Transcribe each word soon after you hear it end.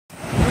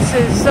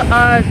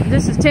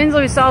This is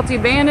Tinsley with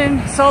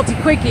Saltyabandon, Salty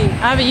Quicky.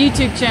 I have a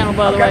YouTube channel,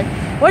 by the way.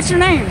 What's your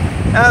name?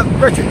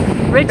 Richard.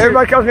 Richard.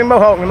 Everybody calls me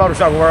Mohawk in the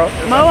motorcycle world.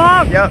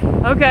 Mohawk? Yep.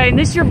 Okay, and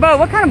this is your boat.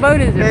 What kind of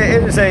boat is it?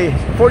 It is a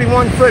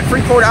 41-foot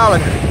Freeport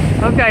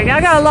Islander. Okay,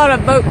 I got a lot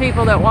of boat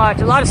people that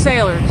watch, a lot of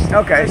sailors.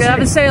 Okay. I have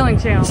a sailing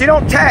channel. She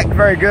don't tack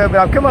very good, but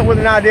I've come up with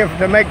an idea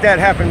to make that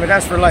happen, but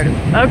that's for later.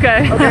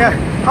 Okay. Okay.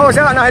 I was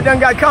out and I had done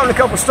got caught in a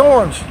couple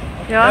storms.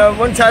 Yeah.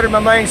 One tied to my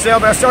mainsail,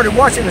 but I started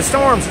watching the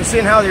storms and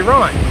seeing how they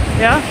run.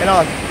 Yeah. And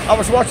I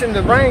was watching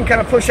the rain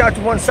kind of push out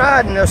to one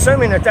side and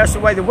assuming that that's the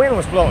way the wind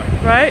was blowing.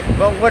 Right.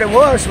 But what it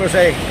was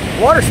a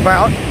water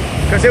spout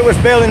because it was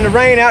bailing the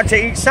rain out to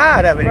each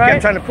side of it. It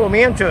kept trying to pull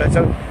me into it.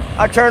 So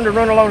I turned to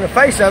run along the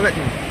face of it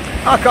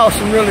and I caught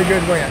some really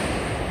good wind.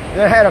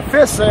 It had a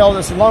fifth sail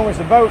that's as long as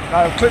the boat.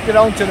 I clipped it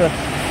onto the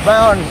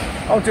bow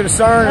and onto the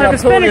stern and I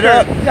pulled it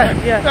up.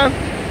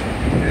 Yeah.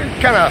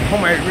 Kind of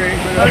homemade, really.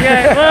 But,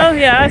 okay, well,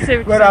 yeah, I see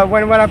what you're saying.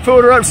 When I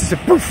pulled her up, she said,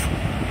 poof.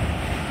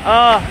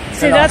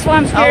 See, that's why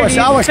I'm scared to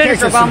use the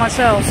spinnaker by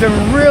myself.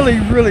 Some really,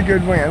 really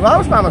good wind. Well, I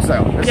was by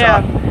myself.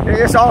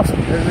 It's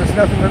awesome. There's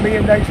nothing but me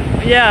and nature.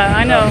 Yeah,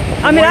 I know.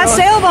 I mean, I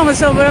sail by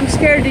myself, but I'm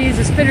scared to use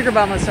the spinnaker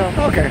by myself.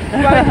 Okay.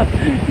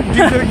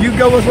 Well, you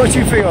go with what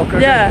you feel.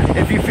 Yeah.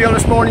 If you feel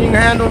this morning you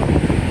can handle,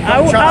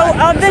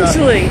 I'll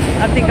eventually,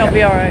 I think I'll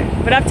be all right.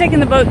 But I've taken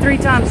the boat 3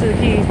 times to the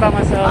Keys by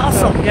myself.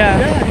 Awesome. So,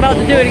 yeah, I'm about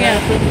to do it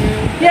again.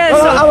 Yeah.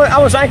 Well, I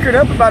was anchored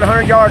up about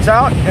 100 yards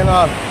out, and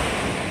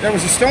there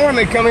was a storm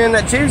that come in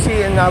that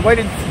Tuesday, and I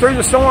waited through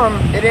the storm.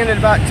 It ended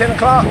about 10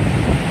 o'clock.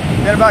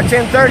 Then about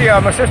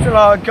 10:30, my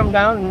sister-in-law had come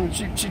down,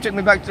 and she took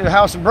me back to the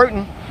house in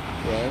Bruton.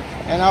 Right.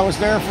 And I was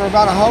there for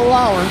about a whole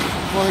hour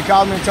before they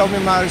called me and told me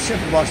my ship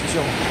had washed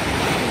ashore.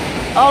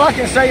 All I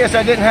can say is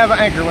I didn't have an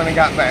anchor when I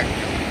got back.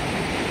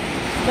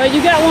 But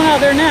you got one out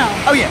there now.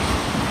 Oh yeah.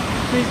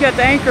 He's got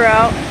the anchor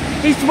out.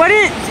 He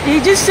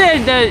just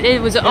said that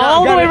it was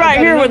all the way right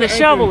here where the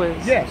shovel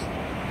is. Yes.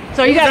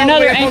 So you got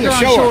another anchor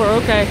on shore.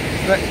 Okay.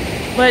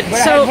 But when I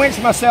had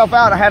winched myself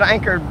out, I had an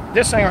anchor.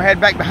 This thing I had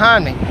back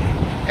behind me.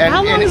 And,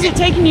 how long is it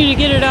taking you to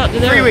get it out to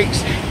there? 3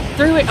 weeks.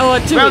 3 weeks. Oh,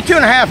 2 weeks. Well,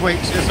 2.5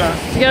 weeks.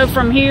 To go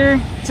from here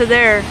to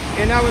there.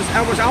 And I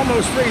was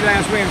almost free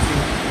last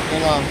Wednesday.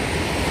 And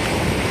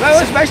well,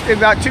 it was basically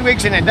about 2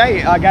 weeks in a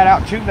day. I got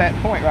out to that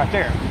point right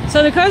there.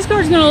 So the Coast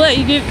Guard's going to let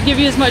you give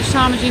you as much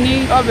time as you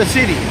need? The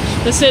city.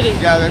 The city.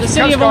 Yeah, the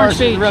city of Orange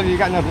Beach. Really, you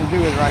got nothing to do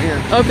with it right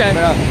here. Okay.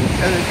 But,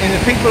 and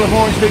the people of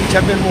Orange Beach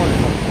have been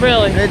wonderful.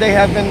 Really? They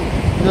have been,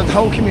 the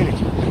whole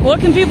community. What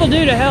can people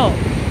do to help?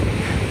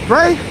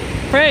 Pray.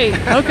 Pray.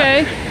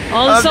 Okay.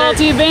 All the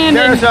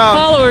Saltyabandon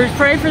followers,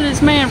 pray for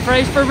this man.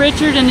 Pray for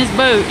Richard and his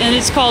boat. And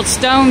it's called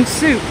Stone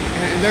Soup.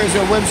 And there's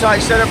a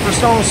website set up for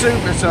Stone Soup.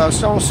 It's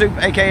Stone Soup,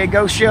 aka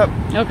Ghost Ship.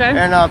 Okay.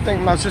 And I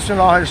think my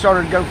sister-in-law had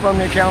started a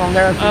GoFundMe account on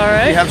there. If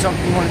you have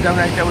something you want to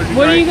donate, that would be great.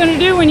 What are you going to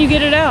do when you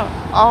get it out?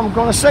 I'm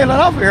going to sail it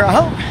off here, I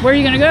hope. Where are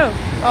you going to go?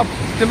 Up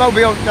to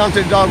Mobile, down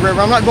to the Dog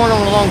River. I'm not going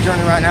on a long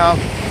journey right now.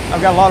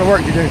 I've got a lot of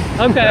work to do.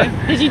 Okay.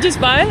 Did you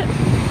just buy it?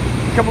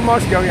 A couple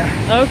months ago,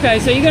 yeah. Okay,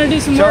 so you're going to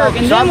do some work.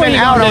 And so then I've been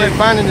out on it,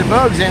 finding the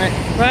bugs in it.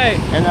 Right.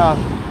 And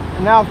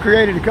now I've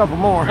created a couple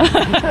more.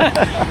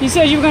 You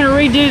said you were going to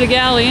redo the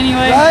galley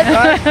anyway.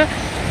 Right.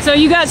 So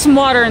you got some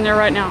water in there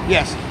right now?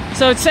 Yes.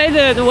 So say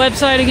the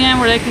website again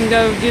where they can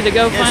go do the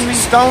GoFundMe. It's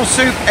Stone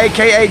Soup,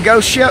 aka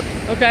Ghost Ship.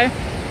 Okay.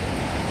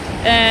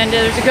 And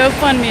there's a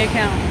GoFundMe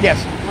account.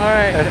 Yes. All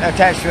right.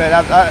 Attached to it.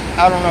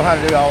 I don't know how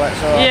to do all that.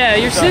 So yeah,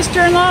 your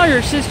sister-in-law,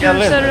 your sister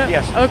set it up?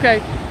 Yes.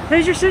 Okay.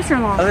 Who's your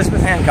sister-in-law?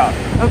 Elizabeth Hancock.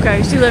 Okay.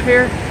 Does she live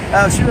here?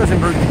 She lives in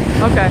Bruton.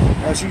 Okay.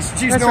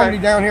 She's normally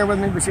down here with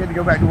me, but she had to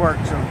go back to work.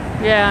 So.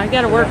 Yeah, I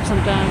got to work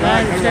sometime.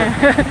 I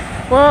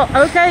understand. Well,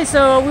 okay.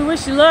 So we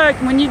wish you luck.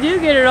 When you do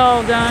get it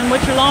all done,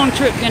 what's your long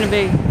trip going to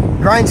be?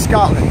 Grange,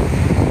 Scotland.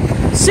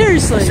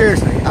 Seriously?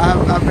 Seriously.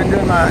 I've been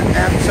doing my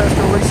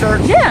ancestral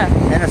research. Yeah.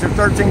 And as of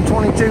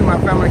 1322, my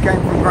family came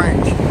from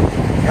Grange.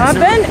 I've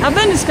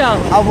been to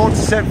Scotland. I want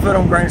to set foot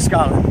on Grange,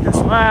 Scotland.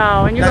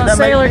 Wow, and you're going to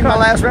sail across. That may be my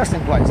last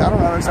resting place. I don't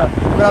know,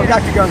 but I've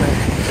got to go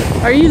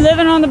there. Are you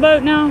living on the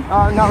boat now?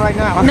 Not right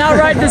now. Not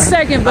right this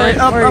second, but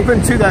up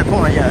until that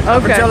point, yeah. Okay.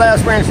 Up until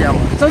last Wednesday, I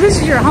was. So this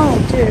is your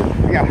home too?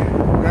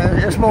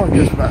 Yeah, it's more than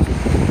just about.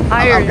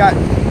 I've got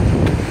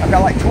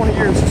like 20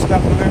 years of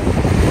stuff in there.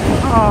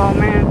 Oh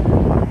man.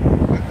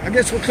 I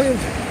guess we're clean.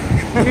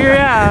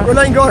 Yeah. We're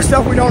letting go of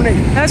stuff we don't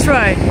need. That's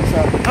right.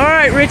 So. All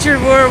right,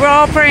 Richard, we're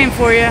all praying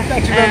for you.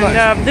 Thank you very much.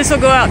 And this will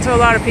go out to a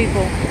lot of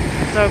people.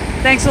 So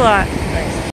thanks a lot. Thanks.